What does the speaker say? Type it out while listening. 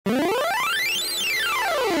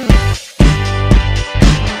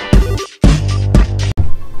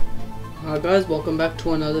guys, welcome back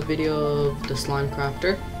to another video of the Slime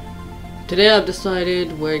Crafter. Today I've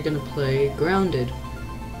decided we're gonna play Grounded.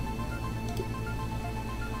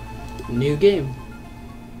 New game.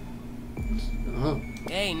 Oh.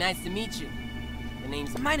 Hey, nice to meet you.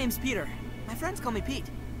 My name's Peter. My friends call me Pete.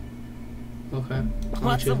 Okay.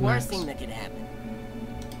 What's the worst thing that could happen?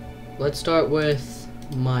 Let's start with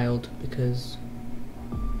mild because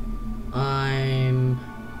I'm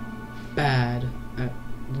bad at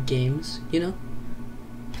games, you know?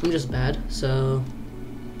 I'm just bad, so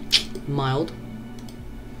mild.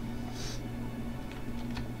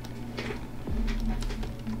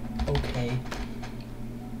 Okay.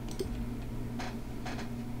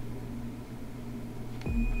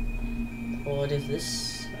 What is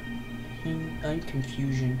this? I'm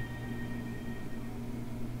confusion.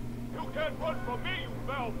 You can't run from me, you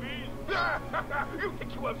foul beast! You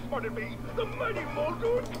think you outsmarted me? The mighty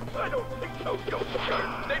Muldoon? I don't think so, Yoked.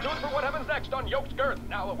 Stay tuned for what happens next on Yoked Girth.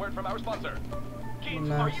 Now a word from our sponsor. Kids,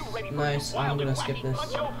 are you ready for nice. I'm gonna skip this.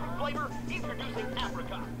 Flavor? Introducing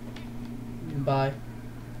Africa. Bye.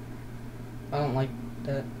 I don't like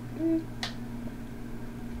that.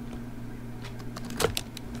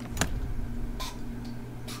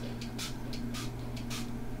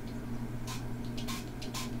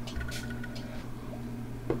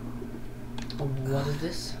 What is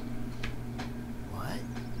this? What?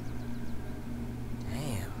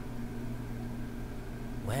 Damn.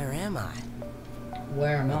 Where am I?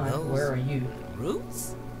 Where am I? Where are you?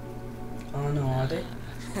 Roots? Oh no, are they?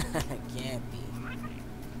 Can't be.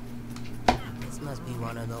 This must be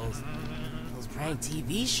one of those prank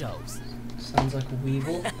TV shows. Sounds like a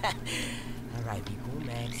Weevil. Alright, be cool,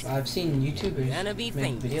 Max. I've seen YouTubers Gonna be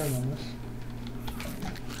make famous. videos on this.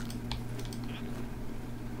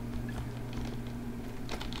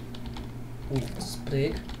 Ooh,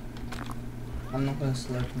 Sprig. I'm not gonna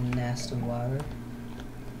select nasty water.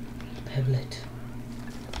 Peblet.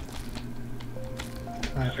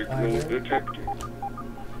 Signal detected.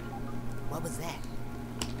 What was that?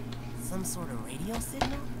 Some sort of radio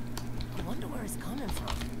signal? I wonder where it's coming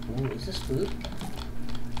from. Ooh, is this food?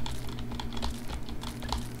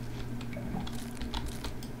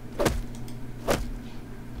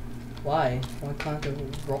 Why? Why can't the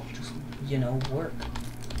rock just, you know, work?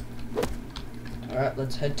 Alright,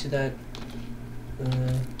 let's head to that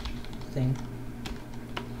thing.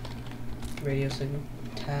 Radio signal.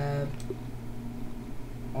 Tab.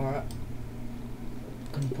 Alright.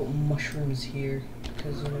 Gonna put mushrooms here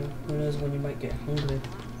because, you know, who knows when you might get hungry.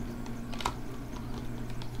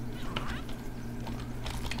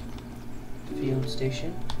 Field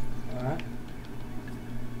station. Alright.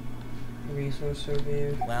 Resource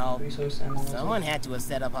surveyor. Well, Resource analyzer. someone had to have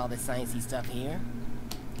set up all this sciencey stuff here.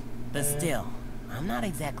 But still, I'm not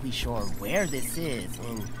exactly sure where this is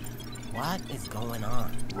and what is going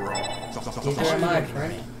on. Neither am I,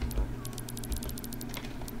 friend.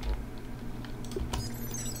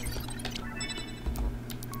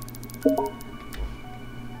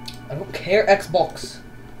 I don't care, Xbox.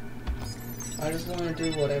 I just want to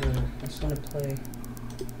do whatever. I just want to play.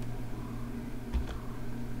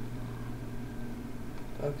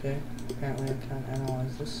 Okay, apparently I can't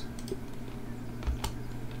analyze this.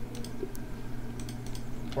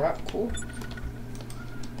 Alright, cool.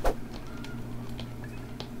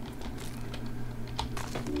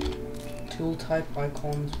 Tool type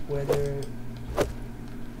icons, whether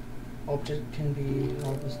object can be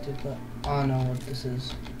harvested, but I don't know what this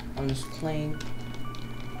is. I'm just playing.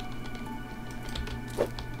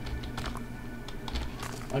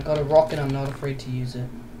 I got a rock and I'm not afraid to use it.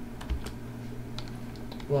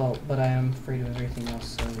 Well, but I am afraid of everything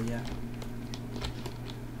else, so yeah.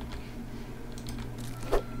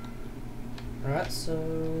 Alright,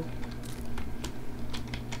 so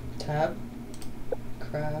tab,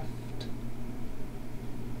 craft.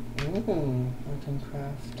 Ooh, I can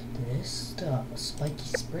craft this stuff, a spiky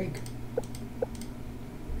sprig.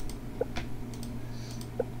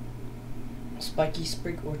 Spiky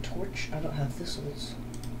sprig or torch? I don't have thistles.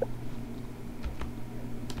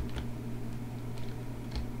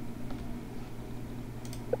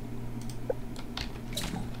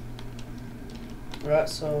 Right,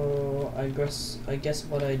 so I guess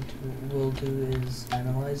what will do is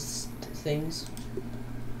analyze things.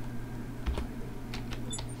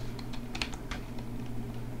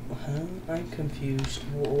 I'm confused.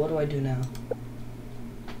 What do I do now?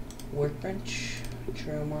 Workbench,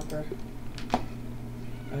 trail marker.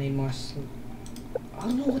 I need more. I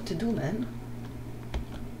don't know what to do, man.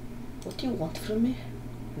 What do you want from me?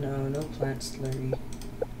 No, no plant slurry.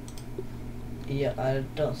 Yeah, I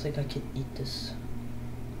don't think I can eat this.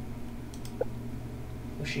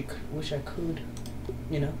 Wish I could,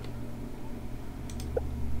 you know.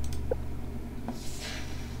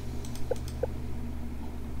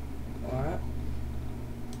 Alright.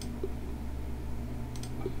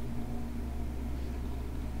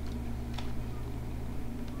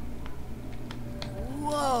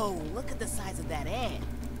 Whoa, look at the size of that ant.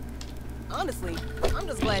 Honestly, I'm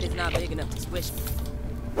just glad it's not big enough to squish me.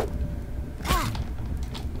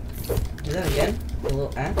 Do that again, you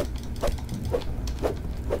little ant.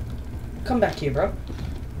 Come back here, bro.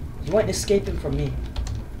 You weren't escaping from me.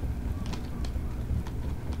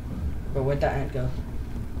 Bro, where'd that ant go?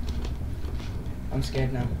 I'm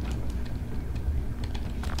scared now.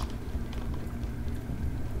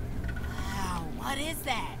 Wow, what is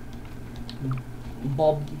that?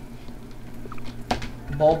 Bob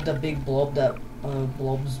the big blob that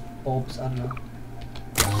blobs, I don't know.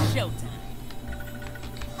 Showtime.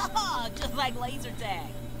 Haha, just like laser tag.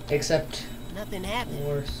 Except Nothing happened.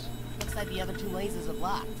 worse. Looks like the other two lasers are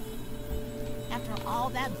blocked. After all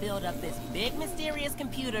that build-up, this big mysterious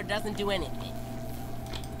computer doesn't do anything.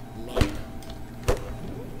 Man.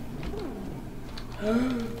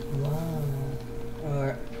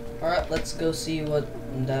 Wow. Alright, let's go see what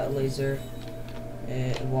that laser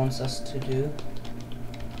wants us to do.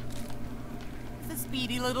 It's a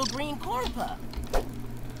speedy little green corn puff.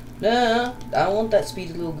 No, I don't want that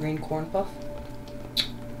speedy little green corn puff.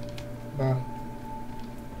 Bro.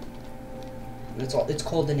 It's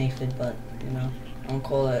called an aphid, but, you know, I don't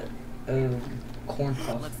call it a corn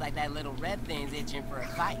puff. Looks like that little red thing's itching for a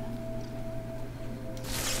fight.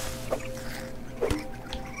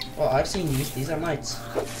 Oh, I've seen these. These are mites.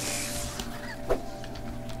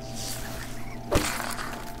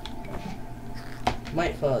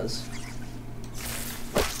 Mite fuzz.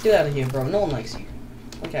 Get out of here, bro. No one likes you.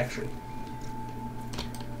 Like, actually.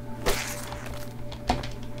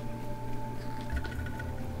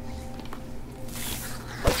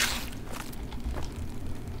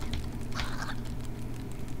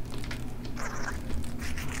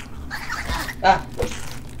 Ah!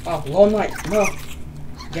 Oh, lone mite. No.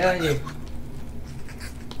 Get out of here.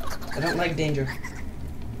 I don't like danger.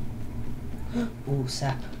 Ooh,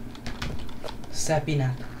 sap. Sappy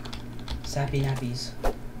nap. Sappy nappies.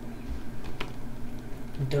 I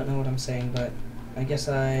don't know what I'm saying, but I guess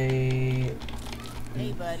Hey,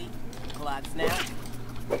 buddy. Clock snap.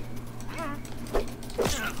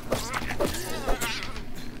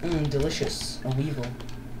 Delicious. A weevil.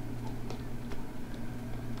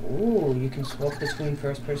 Ooh, you can swap between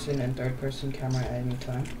first person and third person camera at any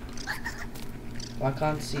time. Why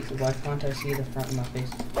can't I see the front of my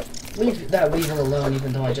face? Leave that weevil alone,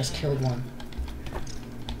 even though I just killed one.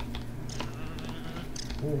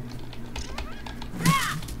 Ooh.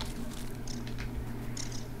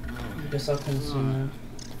 Guess I'll consume.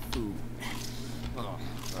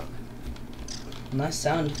 Nice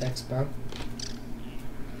sound effects, bro.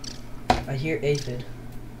 I hear aphid.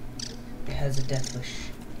 It has a death wish.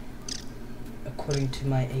 According to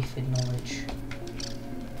my aphid knowledge.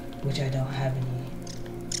 Which I don't have any.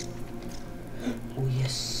 Oh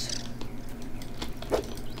yes.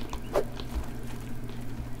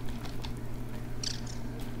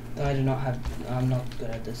 I do not have, I'm not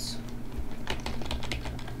good at this.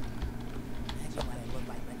 That's what it looked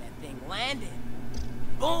like when that thing landed.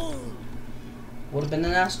 Boom! Would have been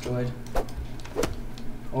an asteroid.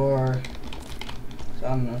 Or, I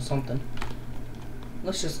don't know, something.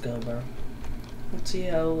 Let's just go, bro. Let's see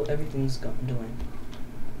how everything's doing.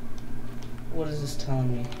 What is this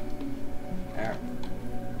telling me? Alright.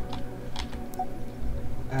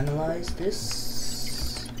 Analyze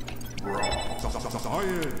this.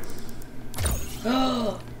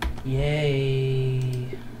 Oh!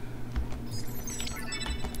 Yay!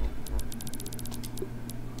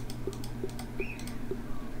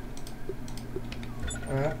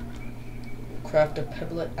 Alright. Craft a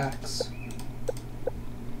pebblet axe.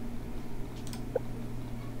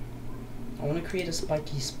 I want to create a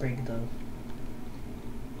spiky sprig though.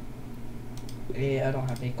 Yeah, I don't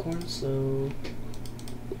have acorns, so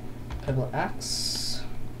pebblet axe,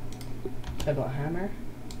 pebblet hammer.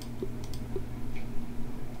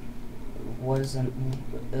 Wasn't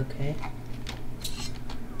okay.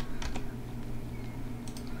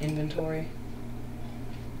 Inventory.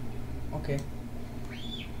 Okay,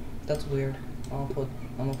 that's weird. I'm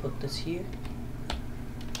gonna put this here.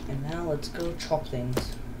 And now let's go chop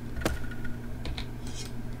things.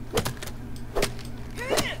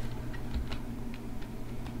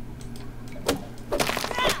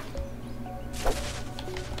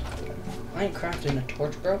 I ain't crafting a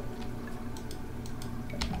torch, bro.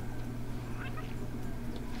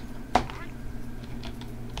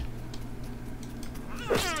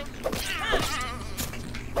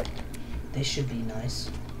 This should be nice.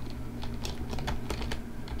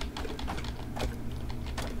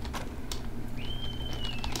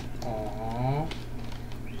 Aww.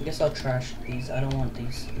 I guess I'll trash these. I don't want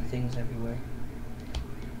these things everywhere.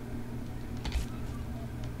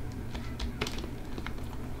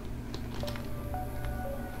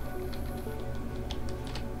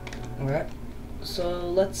 Alright. So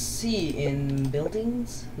let's see, in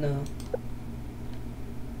buildings? No.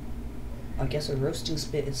 I guess a roasting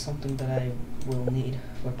spit is something that I will need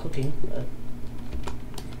for cooking, but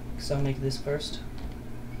so I'll make this first.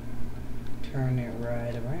 Turn it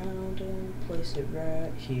right around and place it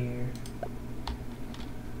right here.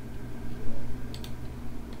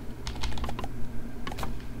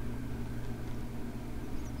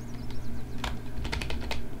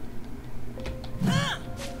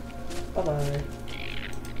 Bye-bye.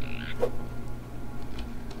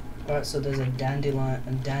 Alright, so there's a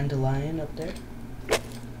dandelion up there.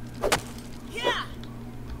 Yeah.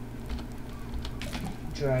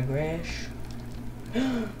 Dry grass.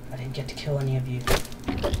 I didn't get to kill any of you.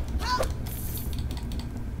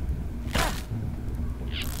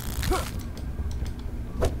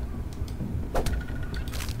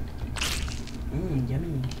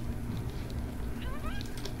 Yummy.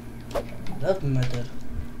 Love murder.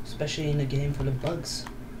 Especially in a game full of bugs.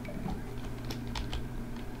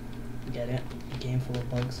 Get it? A game full of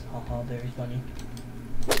bugs. Haha, very funny.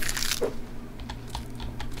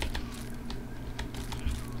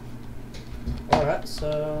 Alright,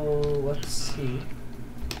 so let's see.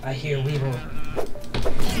 I hear Weevil.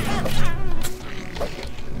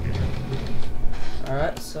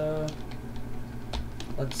 Alright, so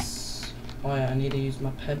let's. Oh yeah, I need to use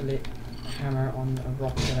my pebblet hammer on a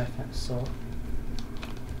rock that I saw.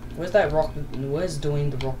 Where's that rock? Where's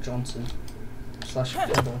Dwayne the Rock Johnson? Slash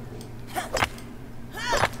Pebble.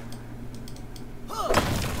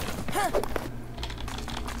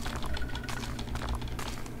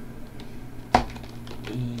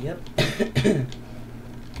 Yep.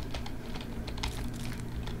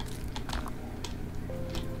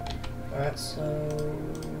 Alright, so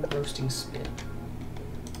roasting spit.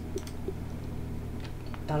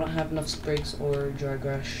 I don't have enough sprigs or dry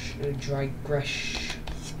grass.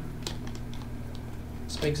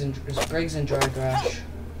 Sprigs and dry grass.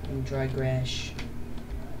 And dry grass.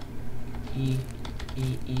 E.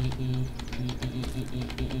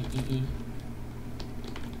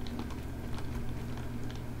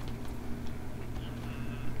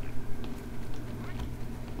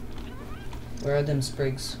 Where are them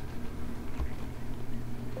sprigs?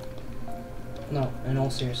 No, in all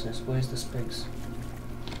seriousness, where's the sprigs?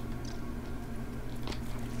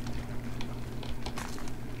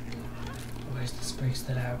 Where's the sprigs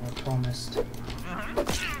that I were promised?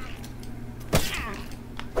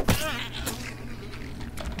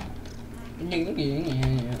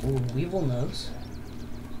 Ooh, Weevil knows.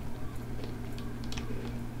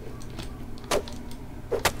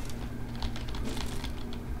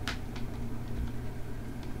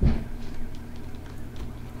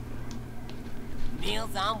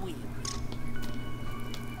 Meals on wheels.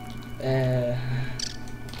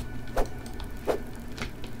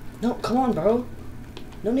 No, come on, bro.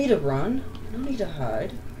 No need to run. No need to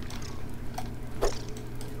hide.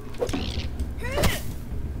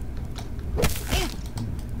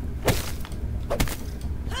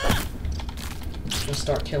 Just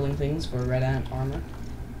start killing things for red ant armor.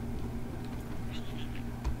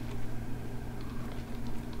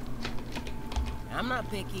 I'm not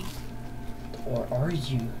picky. Or are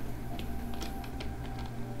you?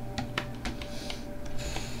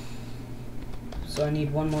 So I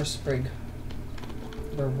need one more sprig.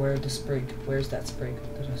 Or where's the sprig? Where's that sprig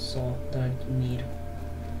that I saw that I need?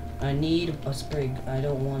 I need a sprig. I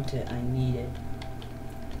don't want it. I need it.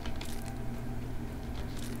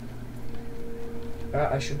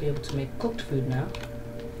 Alright, I should be able to make cooked food now.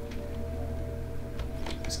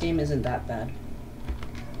 This game isn't that bad.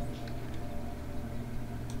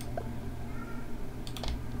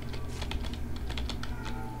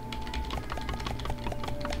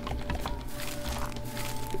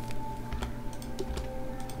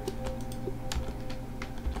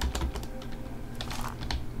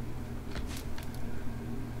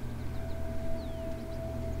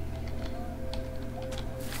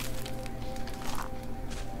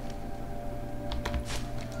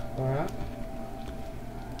 Alright.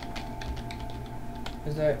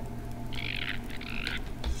 Is there...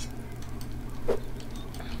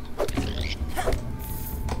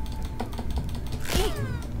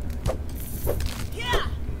 Yeah.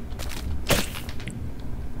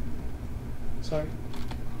 Sorry.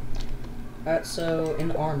 Alright, so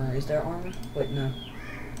in armor, is there armor? Wait, no.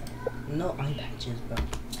 No eye patches, bro.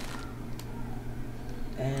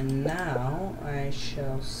 And now I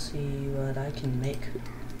shall see what I can make.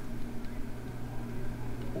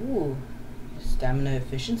 Ooh, stamina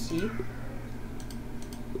efficiency.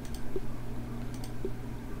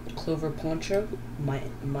 Clover poncho,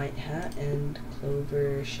 might hat, and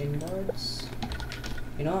clover shin guards.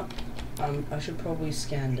 You know what? I should probably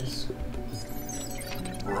scan this.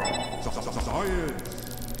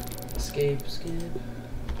 Escape.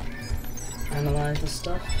 Analyze the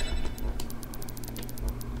stuff.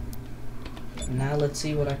 Now let's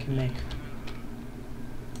see what I can make.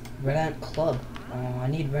 Red Ant Club. Oh, I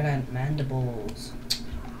need Red Ant Mandibles.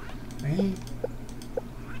 Right?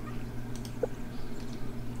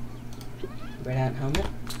 Red Ant Helmet.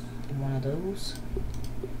 One of those.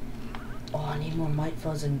 Oh, I need more Might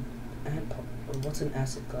Fuzz and what's an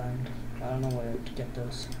Acid Gland? I don't know where to get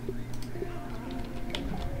those.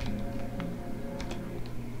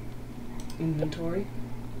 Inventory.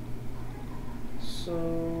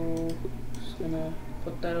 So, just gonna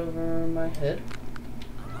put that over my head.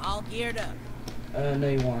 I'm all geared up. No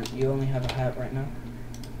you aren't. You only have a hat right now.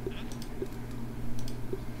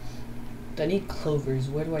 I need clovers.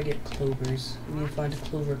 Where do I get clovers? I need to find a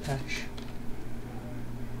clover patch.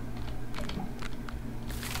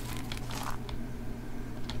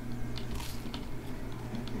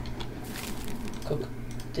 Cook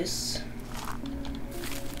this.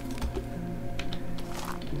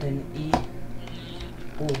 Then E.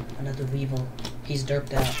 Oh, another Weevil. He's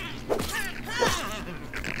derped out.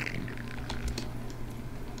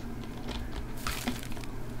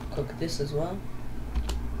 Cook this as well.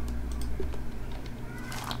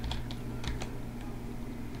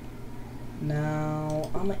 Now,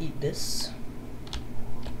 I'm gonna eat this.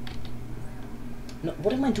 No,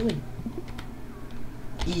 what am I doing?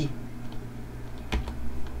 E.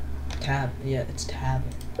 Tab. Yeah, it's tab.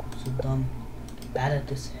 So dumb. Bad at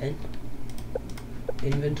this head.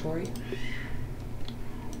 Inventory.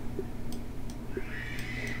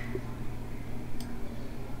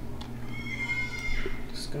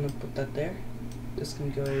 Just gonna put that there. This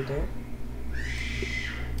can go there.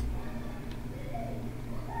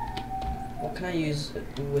 What can I use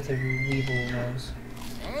with a Weevil nose?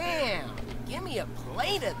 Damn! Give me a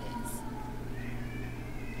plate of this.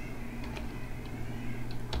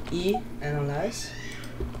 E, analyze.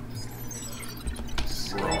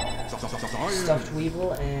 Stuffed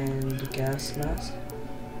Weevil and gas mask.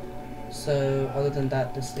 So other than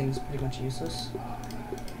that, this thing's pretty much useless.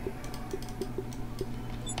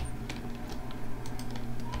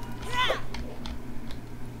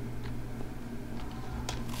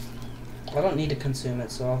 I don't need to consume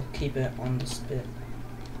it, so I'll keep it on the spit.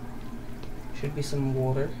 Should be some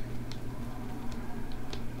water.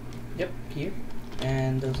 Yep, here.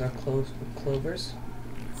 And those are clovers.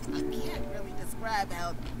 I can't really describe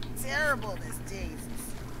how terrible this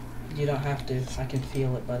tastes. You don't have to. I can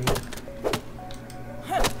feel it, buddy.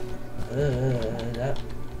 That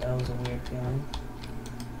was a weird feeling.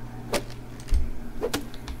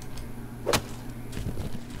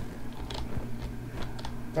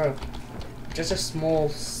 Bro, just a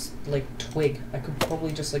small, like, twig. I could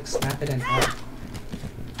probably just, like, snap it in half.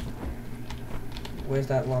 Where's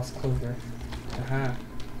that lost clover? Uh-huh.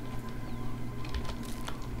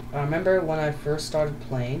 I remember when I first started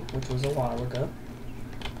playing, which was a while ago,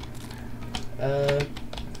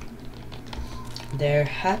 there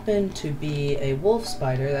happened to be a wolf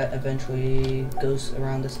spider that eventually goes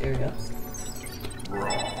around this area.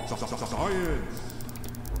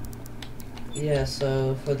 Yeah,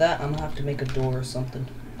 so for that I'm gonna have to make a door or something.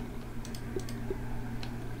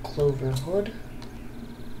 Clover hood.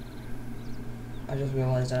 I just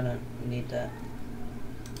realized I don't need that.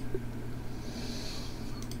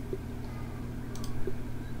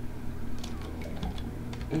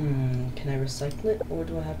 Can I recycle it, or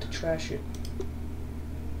do I have to trash it?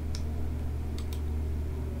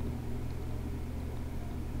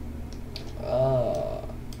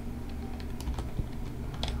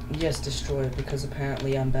 Yes, destroy it, because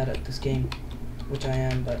apparently I'm bad at this game. Which I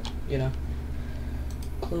am, but, you know.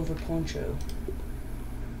 Clover poncho.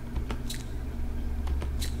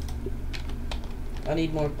 I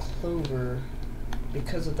need more clover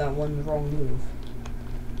because of that one wrong move.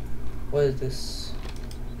 What is this?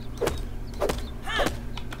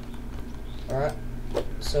 Alright.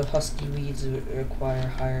 So husky weeds require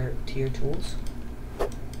higher tier tools.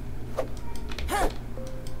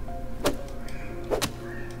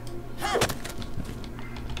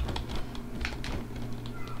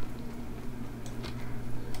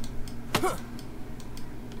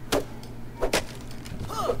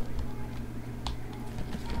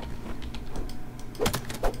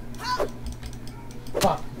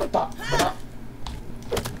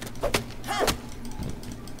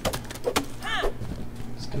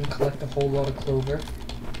 Gonna collect a whole lot of clover.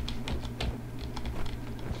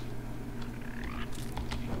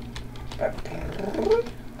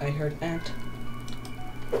 I heard ant.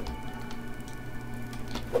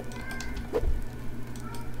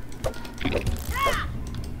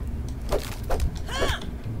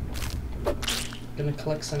 Gonna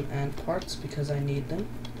collect some ant parts because I need them.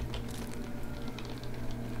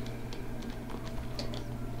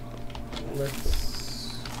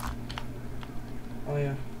 Let's... Oh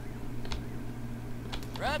yeah.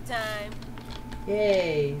 Rub time.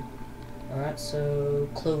 Yay! Alright, so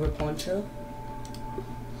clover poncho.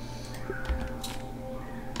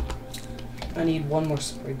 I need one more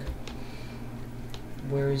sprig.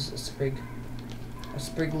 Where is a sprig? A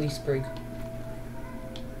spriggly sprig.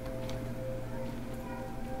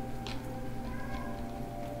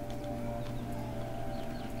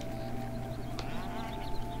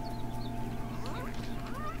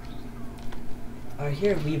 I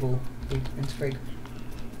hear weevil and sprig.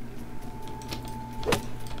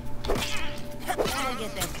 Gotta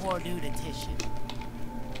get that poor dude a tissue.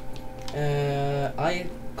 I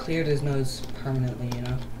cleared his nose permanently, you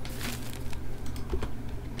know.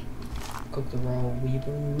 Cook the raw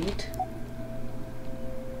weevil meat.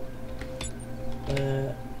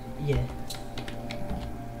 Yeah.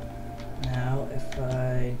 Now, if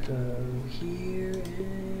I go here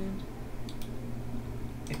and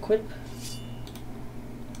equip.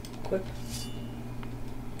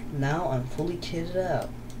 Now I'm fully kitted out.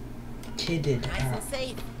 Kitted Nice out. and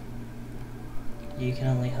safe. You can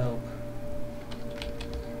only hope.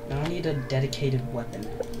 Now I need a dedicated weapon.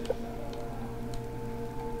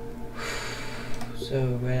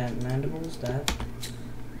 So red ant mandibles, that.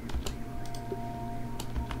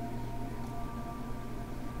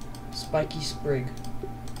 Spiky sprig.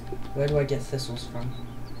 Where do I get thistles from?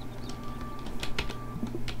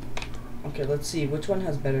 Okay, let's see. Which one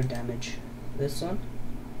has better damage? This one?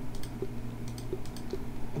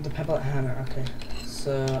 The pebblet hammer, okay.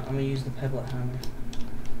 So I'm gonna use the pebblet hammer.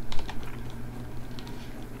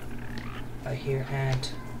 I hear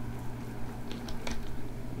ant.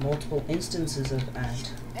 Multiple instances of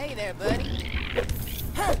ant. Hey there, buddy.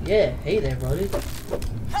 Yeah, hey there, buddy.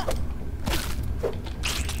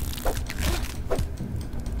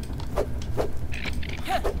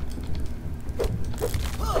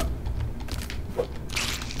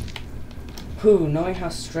 Whew, knowing how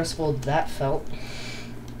stressful that felt,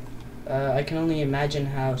 I can only imagine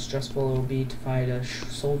how stressful it will be to fight a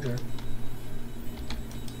soldier.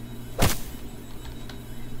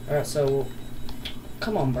 Alright, so,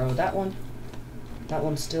 come on bro, that one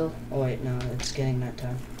still, oh wait, no, it's getting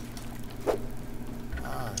nighttime.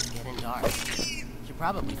 Oh, it's getting dark. Should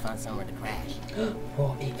probably find somewhere to crash.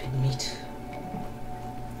 Raw ape meat.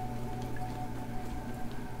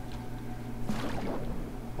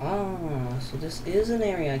 Ah, so this is an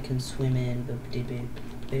area I can swim in.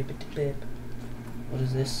 What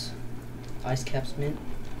is this? Ice caps mint.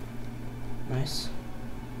 Nice.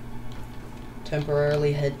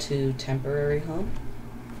 Temporarily head to temporary home.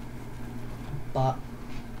 But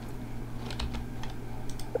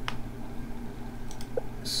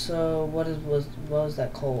so what was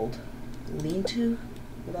that called? Lean-to?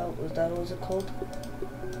 Was that what was it called?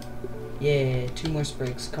 Yeah, 2 more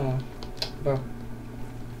sprigs. Come on, bro.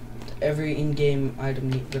 Every in-game item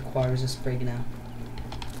requires a sprig now.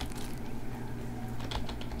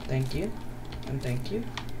 Thank you, and thank you.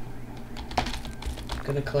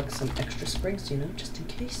 Gonna collect some extra sprigs, you know, just in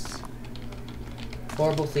case.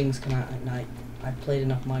 Horrible things come out at night. I've played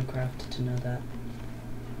enough Minecraft to know that.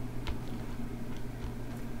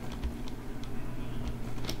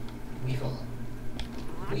 Weevil.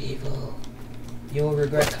 Weevil. You'll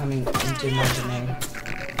regret coming into my domain.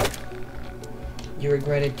 You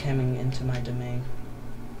regretted coming into my domain.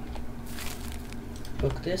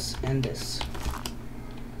 Book this and this.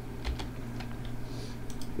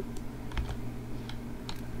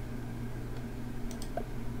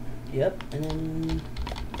 Yep, and then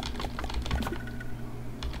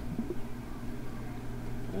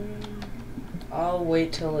I'll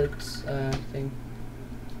wait till it's thing.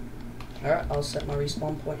 Alright, I'll set my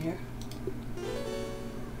respawn point here.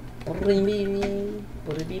 I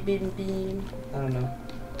don't know.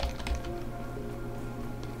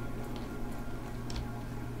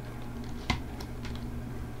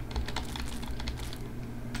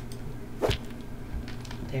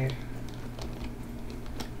 There.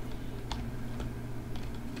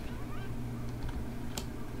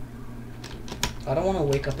 I don't want to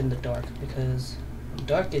wake up in the dark because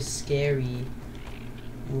dark is scary.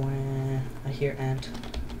 When I hear ant.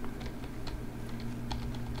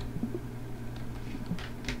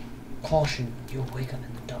 Caution, you'll wake up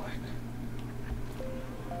in the dark.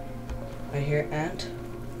 I hear ant.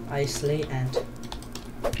 I slay ant.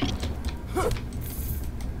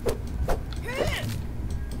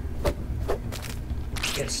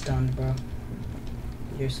 Get stunned, bro.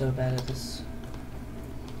 You're so bad at this.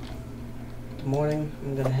 Good morning.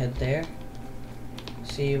 I'm gonna head there.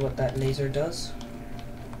 See what that laser does.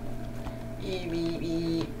 Beep, beep,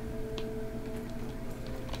 beep.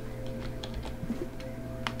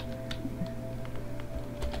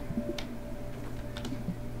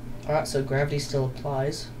 Alright, so gravity still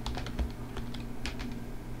applies.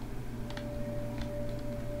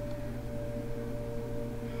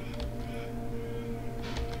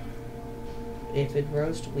 Aphid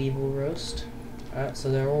roast, weevil roast. Alright, so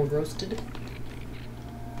they're all roasted.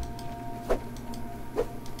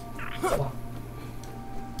 Wow.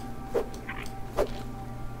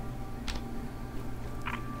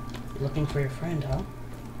 Looking for your friend, huh?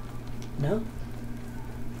 No?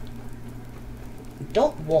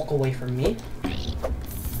 Don't walk away from me.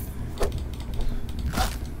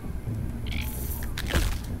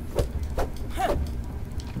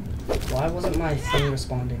 Why wasn't my thing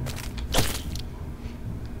responding?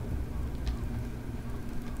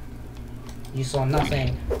 You saw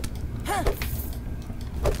nothing.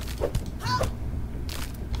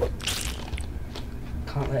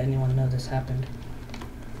 Can't let anyone know this happened.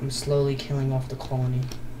 I'm slowly killing off the colony.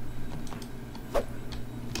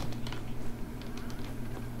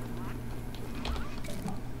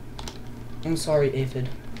 I'm sorry, Aphid.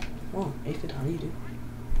 Oh, Aphid, how do you do?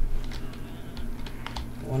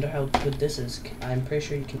 I wonder how good this is. I'm pretty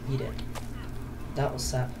sure you can eat it. That was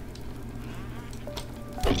sap.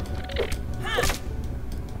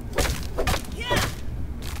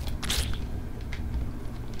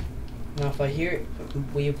 Now if I hear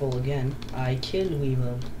Weevil again, I kill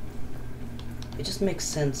Weevil. It just makes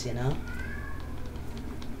sense, you know?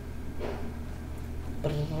 Oh,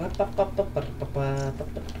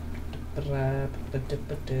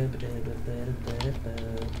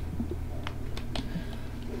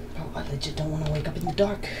 I legit don't want to wake up in the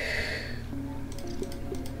dark.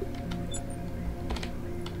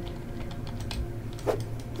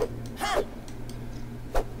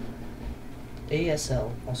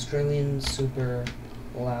 ASL, Australian super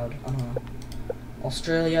loud.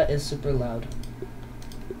 Australia is super loud.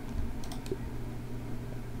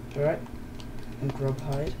 Alright. And grub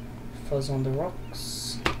hide. Fuzz on the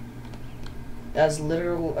rocks. As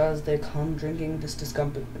literal as they come, drinking this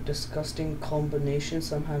disgusting combination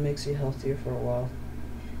somehow makes you healthier for a while.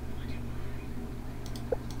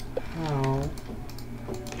 How?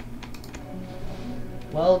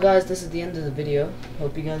 Well guys, this is the end of the video.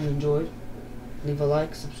 Hope you guys enjoyed. Leave a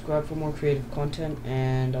like, subscribe for more creative content,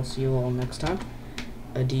 and I'll see you all next time.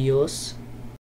 Adios.